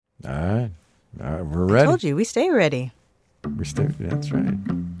All right. All right, we're ready. I told you, we stay ready. That's right.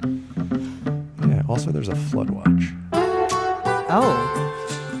 Yeah, also there's a flood watch.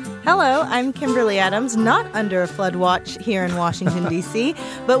 Oh. Hello, I'm Kimberly Adams, not under a flood watch here in Washington, D.C.,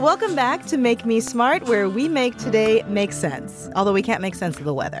 but welcome back to Make Me Smart, where we make today make sense, although we can't make sense of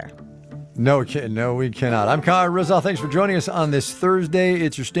the weather. No, we cannot. I'm Kyle Rizal. Thanks for joining us on this Thursday.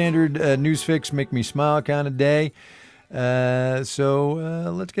 It's your standard news fix, make me smile kind of day.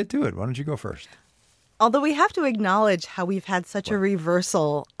 So let's get to it. Why don't you go first? Although we have to acknowledge how we've had such a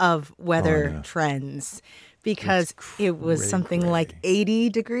reversal of weather trends, because it was something like 80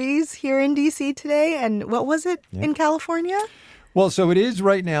 degrees here in D.C. today. And what was it in California? Well, so it is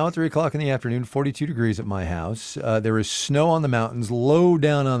right now at 3 o'clock in the afternoon, 42 degrees at my house. There is snow on the mountains, low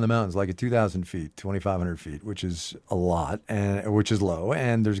down on the mountains, like at 2,000 feet, 2,500 feet, which is a lot, and which is low.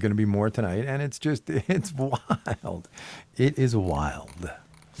 And there's going to be more tonight. And it's wild. It is wild.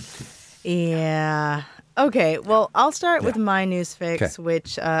 Yeah. Okay, well, I'll start with my news fix,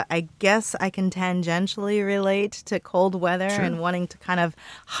 which I guess I can tangentially relate to cold weather and wanting to kind of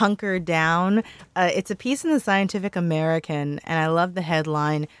hunker down. It's a piece in the Scientific American, and I love the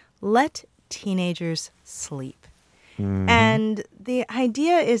headline, "Let Teenagers Sleep." Mm-hmm. And the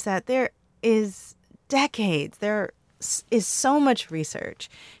idea is that there is so much research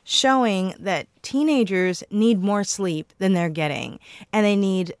showing that teenagers need more sleep than they're getting, and they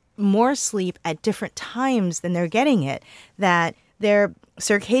need more sleep at different times than they're getting it, that their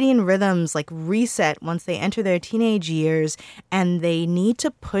circadian rhythms like reset once they enter their teenage years, and they need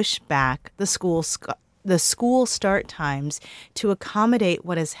to push back the school start times to accommodate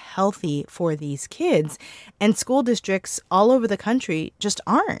what is healthy for these kids. And school districts all over the country just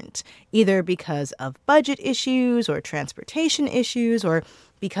aren't, either because of budget issues or transportation issues, or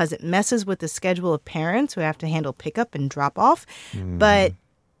because it messes with the schedule of parents who have to handle pickup and drop off. But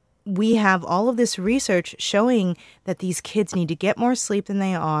we have all of this research showing that these kids need to get more sleep than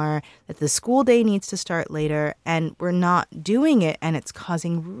they are, that the school day needs to start later, and we're not doing it, and it's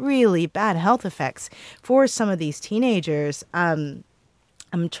causing really bad health effects for some of these teenagers. I'm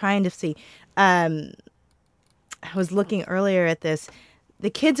trying to see. I was looking earlier at this. The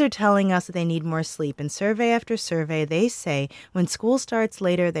kids are telling us that they need more sleep. In survey after survey, they say when school starts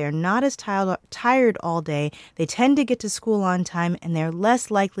later, they are not as tired all day. They tend to get to school on time, and they're less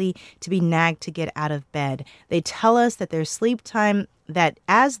likely to be nagged to get out of bed. They tell us that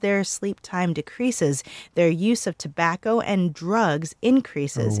as their sleep time decreases, their use of tobacco and drugs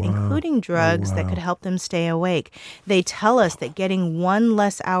increases, including drugs that could help them stay awake. They tell us that getting one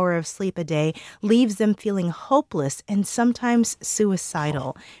less hour of sleep a day leaves them feeling hopeless and sometimes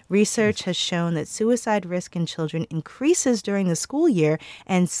suicidal. Research has shown that suicide risk in children increases during the school year,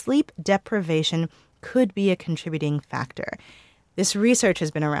 and sleep deprivation could be a contributing factor. This research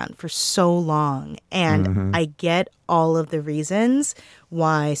has been around for so long, and I get all of the reasons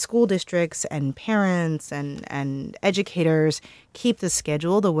why school districts and parents and educators keep the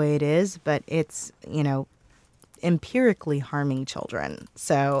schedule the way it is, but it's, empirically harming children.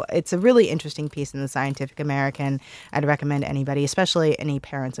 So it's a really interesting piece in the Scientific American. I'd recommend anybody, especially any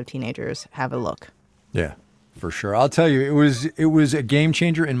parents of teenagers, have a look. Yeah. For sure. I'll tell you, it was a game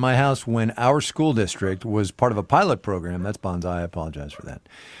changer in my house when our school district was part of a pilot program. That's Bonsai. I apologize for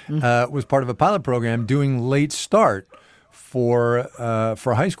that. Was part of a pilot program doing late start for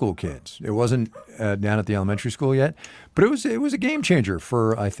high school kids. It wasn't down at the elementary school yet, but it was a game changer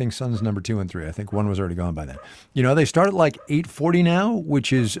for, I think, sons number 2 and 3. I think one was already gone by then. They start at like 8:40 now,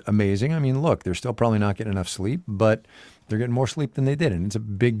 which is amazing. I mean, look, they're still probably not getting enough sleep, but they're getting more sleep than they did, and it's a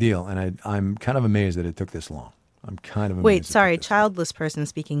big deal. And I'm kind of amazed that it took this long. I'm kind of amazed. Wait, sorry, childless person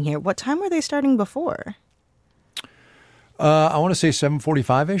speaking here. What time were they starting before? I want to say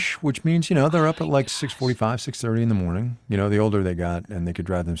 7:45-ish, which means, they're up at like 6:45, 6:30 in the morning. The older they got and they could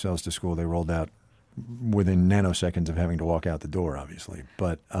drive themselves to school, they rolled out within nanoseconds of having to walk out the door, obviously.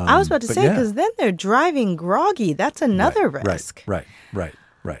 But I was about to say, because then they're driving groggy. That's another risk. Right.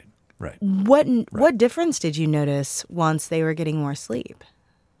 What difference did you notice once they were getting more sleep?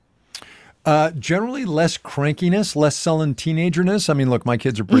 Generally less crankiness, less sullen teenagerness. I mean, look, my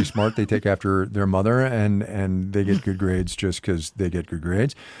kids are pretty smart. They take after their mother and they get good grades just because they get good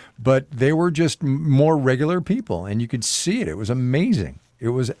grades. But they were just more regular people, and you could see it. It was amazing. It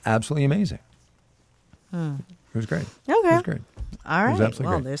was absolutely amazing. It was great. Okay. It was great. All right. Well,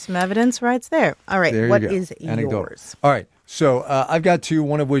 great. There's some evidence right there. All right. What is yours? All right. So I've got two,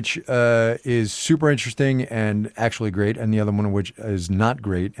 one of which is super interesting and actually great, and the other one of which is not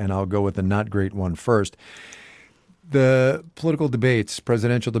great, and I'll go with the not great one first. The political debates,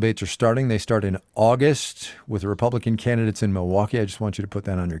 presidential debates are starting. They start in August with the Republican candidates in Milwaukee. I just want you to put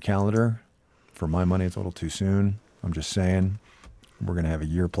that on your calendar. For my money, it's a little too soon. I'm just saying we're going to have a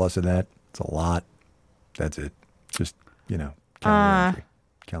year plus of that. It's a lot. That's it. Just,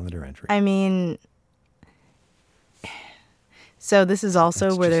 calendar entry. I mean, so this is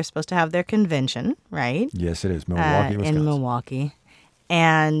also where they're supposed to have their convention, right? Yes, it is. Milwaukee, Wisconsin. In Milwaukee.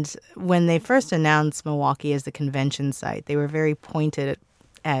 And when they first announced Milwaukee as the convention site, they were very pointed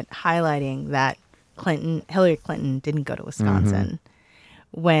at highlighting that Hillary Clinton didn't go to Wisconsin.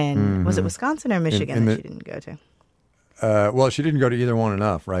 Was it Wisconsin or Michigan that she didn't go to? Well, she didn't go to either one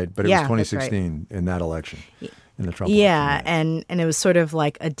enough, right? But it was 2016 in that election, in the Trump election. And it was sort of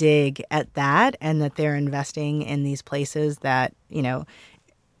like a dig at that, and that they're investing in these places that,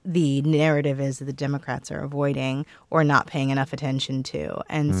 the narrative is that the Democrats are avoiding or not paying enough attention to.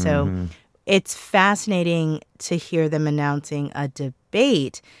 And so it's fascinating to hear them announcing a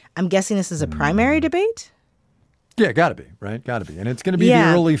debate. I'm guessing this is a primary debate? Yeah, got to be, right? Got to be. And it's going to be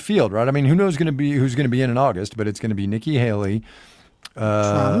the early field, right? I mean, who's going to be in August, but it's going to be Nikki Haley,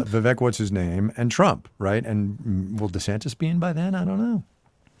 Vivek, what's his name, and Trump, right? And will DeSantis be in by then? I don't know.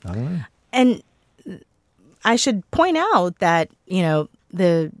 And I should point out that,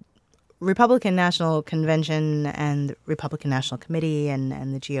 the Republican National Convention and the Republican National Committee and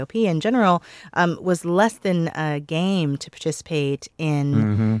the GOP in general was less than a game to participate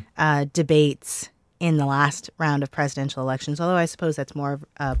in debates in the last round of presidential elections, although I suppose that's more of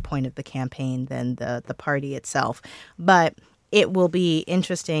a point of the campaign than the party itself. But it will be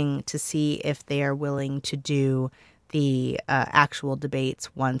interesting to see if they are willing to do the actual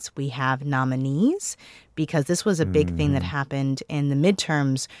debates once we have nominees, because this was a big thing that happened in the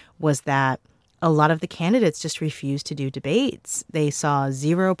midterms, was that a lot of the candidates just refused to do debates. They saw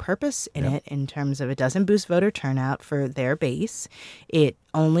zero purpose in it in terms of it doesn't boost voter turnout for their base. It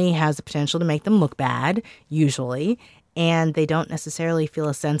only has the potential to make them look bad, usually, and they don't necessarily feel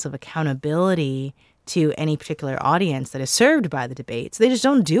a sense of accountability to any particular audience that is served by the debates. They just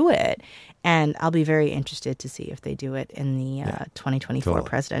don't do it. And I'll be very interested to see if they do it in the 2024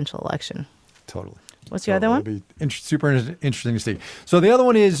 presidential election. Totally. What's the other one? It'll be super interesting to see. So the other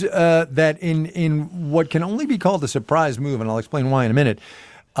one is that in what can only be called a surprise move, and I'll explain why in a minute,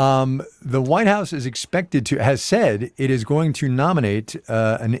 the White House has said it is going to nominate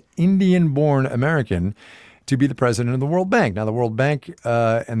an Indian-born American to be the president of the World Bank. Now, the World Bank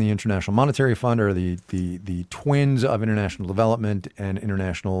and the International Monetary Fund are the twins of international development and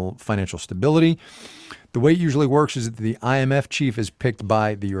international financial stability. The way it usually works is that the IMF chief is picked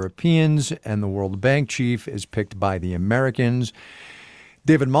by the Europeans and the World Bank chief is picked by the Americans.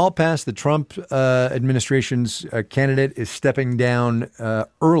 David Malpass, the Trump administration's candidate, is stepping down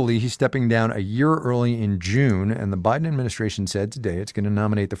early. He's stepping down a year early in June. And the Biden administration said today it's going to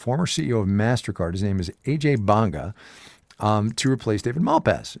nominate the former CEO of MasterCard. His name is Ajay Banga, to replace David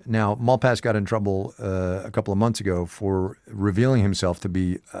Malpass. Now, Malpass got in trouble a couple of months ago for revealing himself to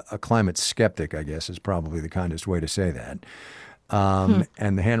be a climate skeptic, I guess is probably the kindest way to say that.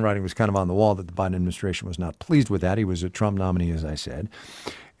 And the handwriting was kind of on the wall that the Biden administration was not pleased with that. He was a Trump nominee, as I said.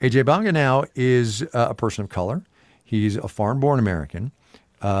 Ajay Banga now is a person of color. He's a foreign-born American.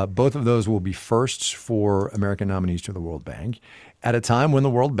 Both of those will be firsts for American nominees to the World Bank at a time when the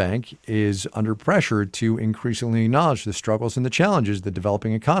World Bank is under pressure to increasingly acknowledge the struggles and the challenges that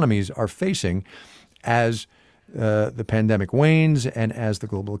developing economies are facing as the pandemic wanes and as the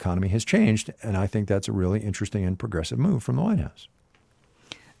global economy has changed. And I think that's a really interesting and progressive move from the White House.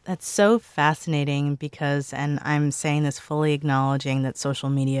 That's so fascinating because, and I'm saying this fully acknowledging that social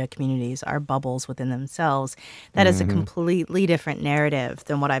media communities are bubbles within themselves, that is a completely different narrative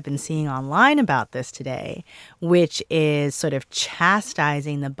than what I've been seeing online about this today, which is sort of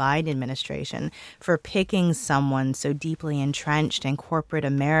chastising the Biden administration for picking someone so deeply entrenched in corporate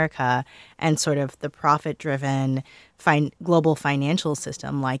America and sort of the profit-driven global financial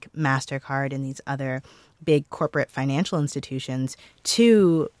system like MasterCard and these other big corporate financial institutions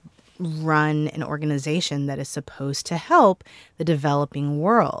to run an organization that is supposed to help the developing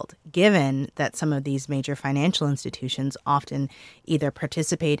world, given that some of these major financial institutions often either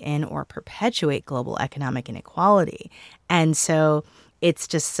participate in or perpetuate global economic inequality. And so it's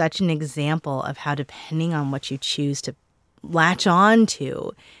just such an example of how, depending on what you choose to latch on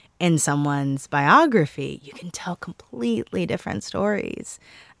to in someone's biography, you can tell completely different stories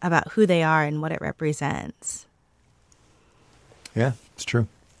about who they are and what it represents. Yeah, it's true.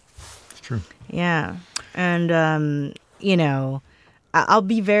 It's true. Yeah. And, I'll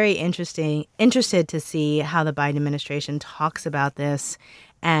be very interested to see how the Biden administration talks about this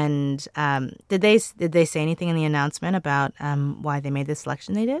And did they say anything in the announcement about why they made the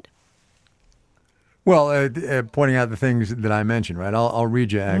selection they did? Well, pointing out the things that I mentioned, right? I'll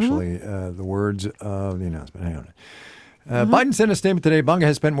read you actually the words of the announcement. Hang on. Biden sent a statement today. Bunga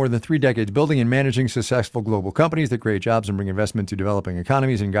has spent more than 3 decades building and managing successful global companies that create jobs and bring investment to developing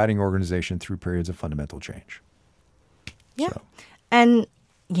economies and guiding organizations through periods of fundamental change. Yeah. So. And,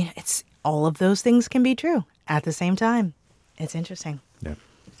 it's all of those things can be true at the same time. It's interesting. Yep.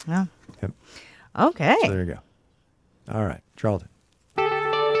 Yeah. Yep. Okay. So there you go. All right. Charlton.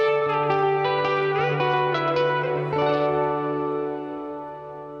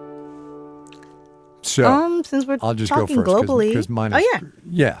 So, since we're I'll just talking go first globally. because mine is,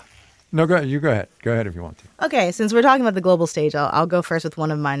 yeah. No, go ahead. You go ahead. Go ahead if you want to. Okay, since we're talking about the global stage, I'll go first with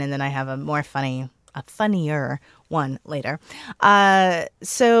one of mine, and then I have a funnier one later.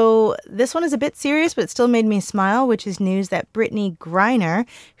 So this one is a bit serious, but it still made me smile, which is news that Brittany Griner,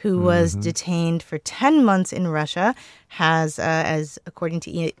 who was detained for 10 months in Russia, has, as according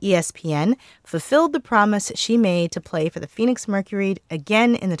to ESPN, fulfilled the promise she made to play for the Phoenix Mercury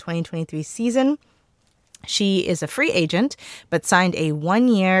again in the 2023 season. She is a free agent, but signed a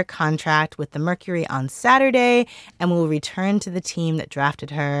 1-year contract with the Mercury on Saturday and will return to the team that drafted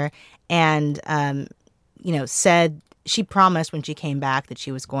her. And, said she promised when she came back that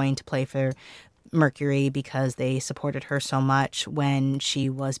she was going to play for Mercury because they supported her so much when she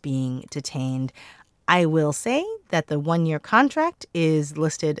was being detained. I will say that the 1-year contract is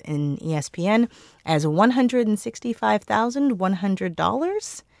listed in ESPN as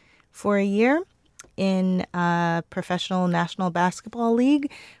 $165,100 for a year in Professional National Basketball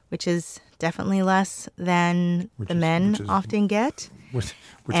League, which is definitely less than the men often get. Which is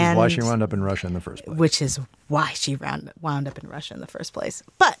why she wound up in Russia in the first place. Which is why she wound up in Russia in the first place.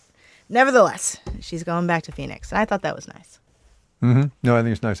 But nevertheless, she's going back to Phoenix. And I thought that was nice. Mm-hmm. No, I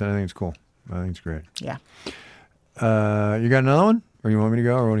think it's nice. I think it's cool. I think it's great. Yeah. You got another one? Or you want me to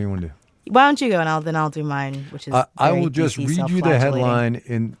go? Or what do you want to do? Why don't you go and then I'll do mine, which is I will just DC read you the headline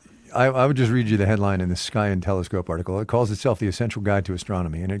in... I would just read you the headline in the Sky and Telescope article. It calls itself The Essential Guide to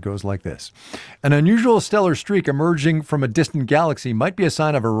Astronomy, and it goes like this. An unusual stellar streak emerging from a distant galaxy might be a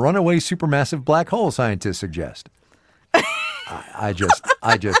sign of a runaway supermassive black hole, scientists suggest. We've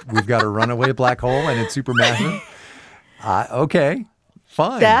got a runaway black hole and it's supermassive. Okay,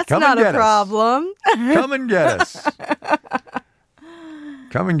 fine. That's not a problem. Come and get us.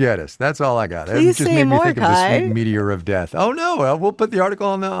 Come and get us. That's all I got. Please it just say made me more, think Kai. of the sweet meteor of death. Oh no, we'll put the article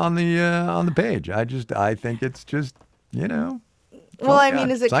on the page. I think it's just Well, I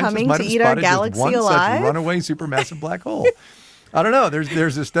mean, is it coming to eat our galaxy one alive? Such runaway supermassive black hole. I don't know.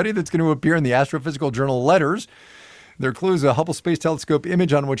 There's a study that's going to appear in the Astrophysical Journal Letters. There clues a Hubble Space Telescope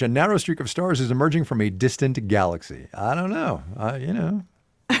image on which a narrow streak of stars is emerging from a distant galaxy. I don't know. I don't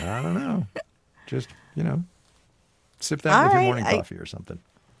know. Just sip that with your morning coffee or something.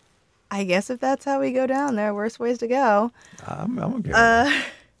 I guess if that's how we go down, there are worse ways to go. I'm okay with that.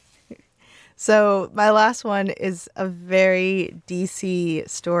 So my last one is a very DC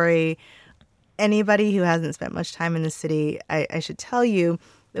story. Anybody who hasn't spent much time in the city, I should tell you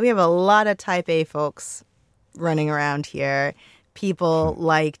that we have a lot of type A folks running around here. People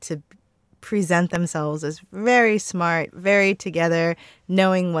like to present themselves as very smart, very together,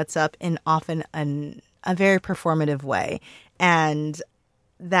 knowing what's up in often a very performative way. And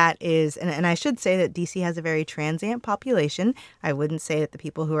that is, and I should say that DC has a very transient population. I wouldn't say that the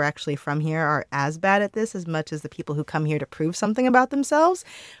people who are actually from here are as bad at this as much as the people who come here to prove something about themselves.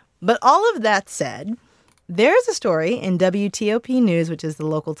 But all of that said, there's a story in WTOP News, which is the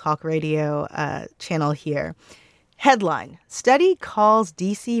local talk radio channel here. Headline, study calls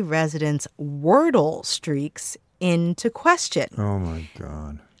DC residents' Wordle streaks into question. Oh, my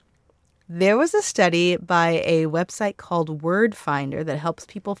God. There was a study by a website called Word Finder that helps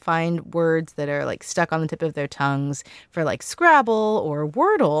people find words that are like stuck on the tip of their tongues for like Scrabble or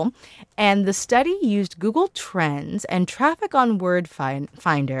Wordle. And the study used Google Trends and traffic on Word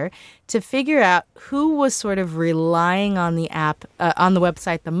Finder to figure out who was sort of relying on the app, on the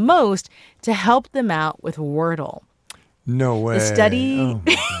website the most to help them out with Wordle. No way. The study... Oh,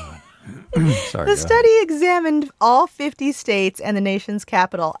 my God. Sorry, the study examined all 50 states and the nation's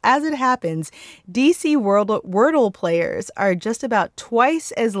capital. As it happens, DC Wordle players are just about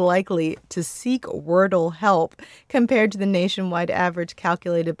twice as likely to seek Wordle help compared to the nationwide average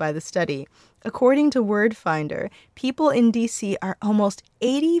calculated by the study. According to Word Finder, people in DC are almost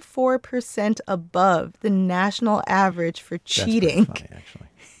 84% above the national average for cheating. That's pretty funny, actually.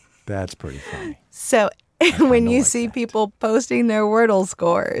 That's pretty funny. So when you see people posting their Wordle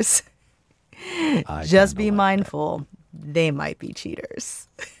scores... just be mindful. they might be cheaters.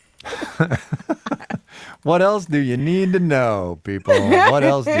 What else do you need to know, people? What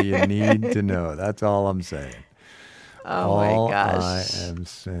else do you need to know? That's all I'm saying. Oh my gosh. I am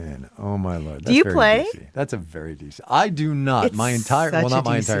saying. Oh my Lord. Do you play? DC. That's a very decent. I do not. It's my entire, well, not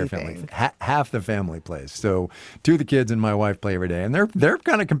my entire DC family. thing. Half the family plays. So two of the kids and my wife play every day, and they're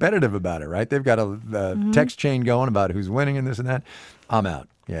kind of competitive about it, right? They've got a text chain going about who's winning and this and that. I'm out.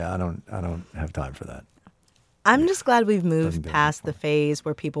 Yeah, I don't have time for that. I'm just glad we've moved past the phase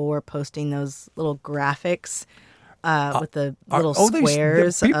where people were posting those little graphics with the little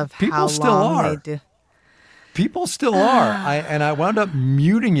squares of how long they do. People still are. I wound up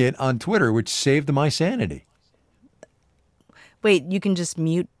muting it on Twitter, which saved my sanity. Wait, you can just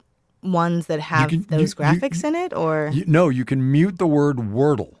mute ones that have those graphics in it? Or No, you can mute the word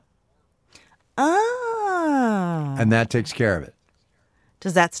Wordle. Oh. And that takes care of it.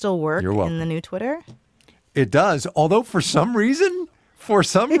 Does that still work You're welcome. in the new Twitter? It does. Although for some reason,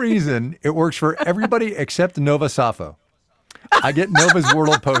 it works for everybody except Nova Safo. I get Nova's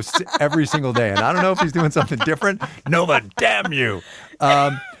Wordle posts every single day, and I don't know if he's doing something different. Nova, damn you.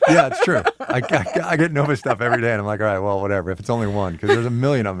 Yeah, it's true. I get Nova stuff every day, and I'm like, all right, well, whatever. If it's only one, because there's a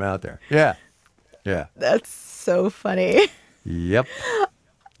million of them out there. Yeah. That's so funny. Yep.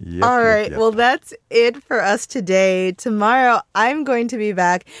 All right. Well, that's it for us today. Tomorrow, I'm going to be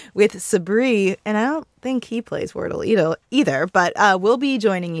back with Sabri, and I don't think he plays Wordle either, but we'll be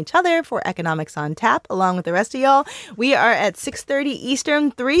joining each other for Economics on Tap, along with the rest of y'all. We are at 6:30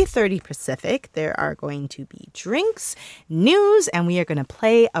 Eastern, 3:30 Pacific. There are going to be drinks, news, and we are going to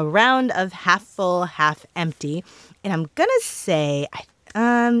play a round of half full, half empty. And I'm going to say,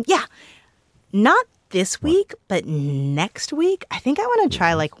 not this week, but next week, I think I want to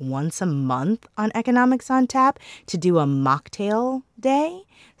try like once a month on Economics on Tap to do a mocktail day.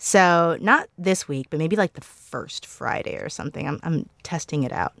 So not this week, but maybe like the first Friday or something. I'm testing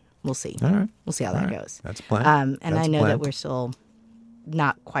it out. We'll see. All right. We'll see how that goes. That's a plan. And I know that we're still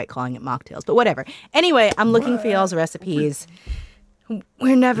not quite calling it mocktails, but whatever. Anyway, I'm looking for y'all's recipes.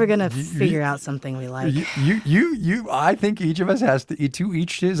 We're never going to figure out something we like. I think each of us has to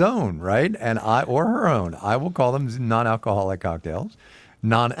each his own, right? And or her own. I will call them non-alcoholic cocktails.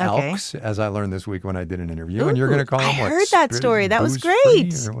 Non-alcs, as I learned this week when I did an interview. And you're going to call them what? I heard that story. That was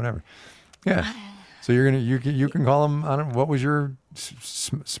great. Or whatever. Yeah. So you can call them, I don't know, what was your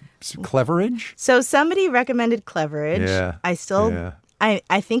Cleverage? So somebody recommended Cleverage. Yeah.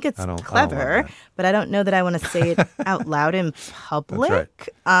 I think it's clever, but I don't know that I want to say it out loud in public.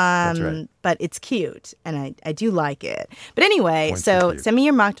 That's right. But it's cute, and I do like it. But anyway, so send me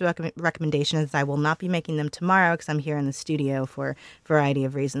your mocktail recommendations. I will not be making them tomorrow because I'm here in the studio for a variety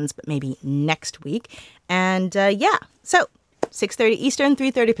of reasons, but maybe next week. And so 6:30 Eastern,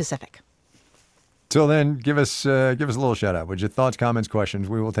 3:30 Pacific. Till then, give us a little shout out with your thoughts, comments, questions.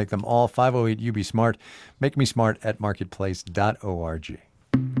 We will take them all. 508 UB Smart. Make me smart at marketplace.org.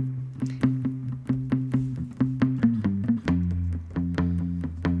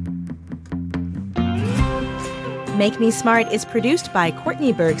 Make Me Smart is produced by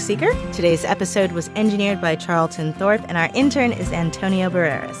Courtney Bergseeker. Today's episode was engineered by Charlton Thorpe, and our intern is Antonio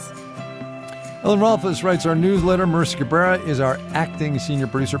Barreras. Ellen Rolfes writes our newsletter. Marissa Cabrera is our acting senior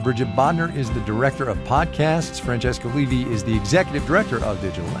producer. Bridget Bodner is the director of podcasts. Francesca Levy is the executive director of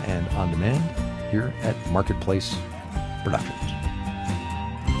digital and on demand here at Marketplace Productions.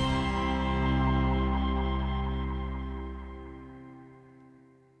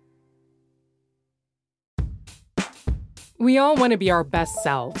 We all want to be our best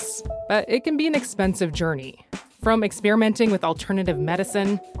selves, but it can be an expensive journey. From experimenting with alternative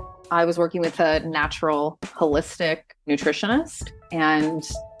medicine, I was working with a natural, holistic nutritionist and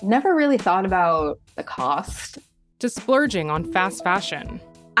never really thought about the cost. to splurging on fast fashion.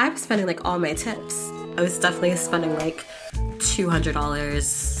 I'm spending all my tips. I was definitely spending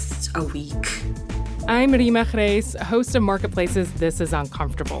 $200 a week. I'm Rima Reis, host of Marketplace's This Is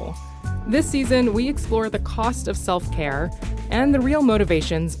Uncomfortable. This season, we explore the cost of self-care and the real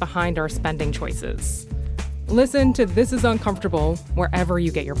motivations behind our spending choices. Listen to This Is Uncomfortable wherever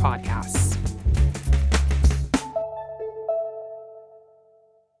you get your podcasts.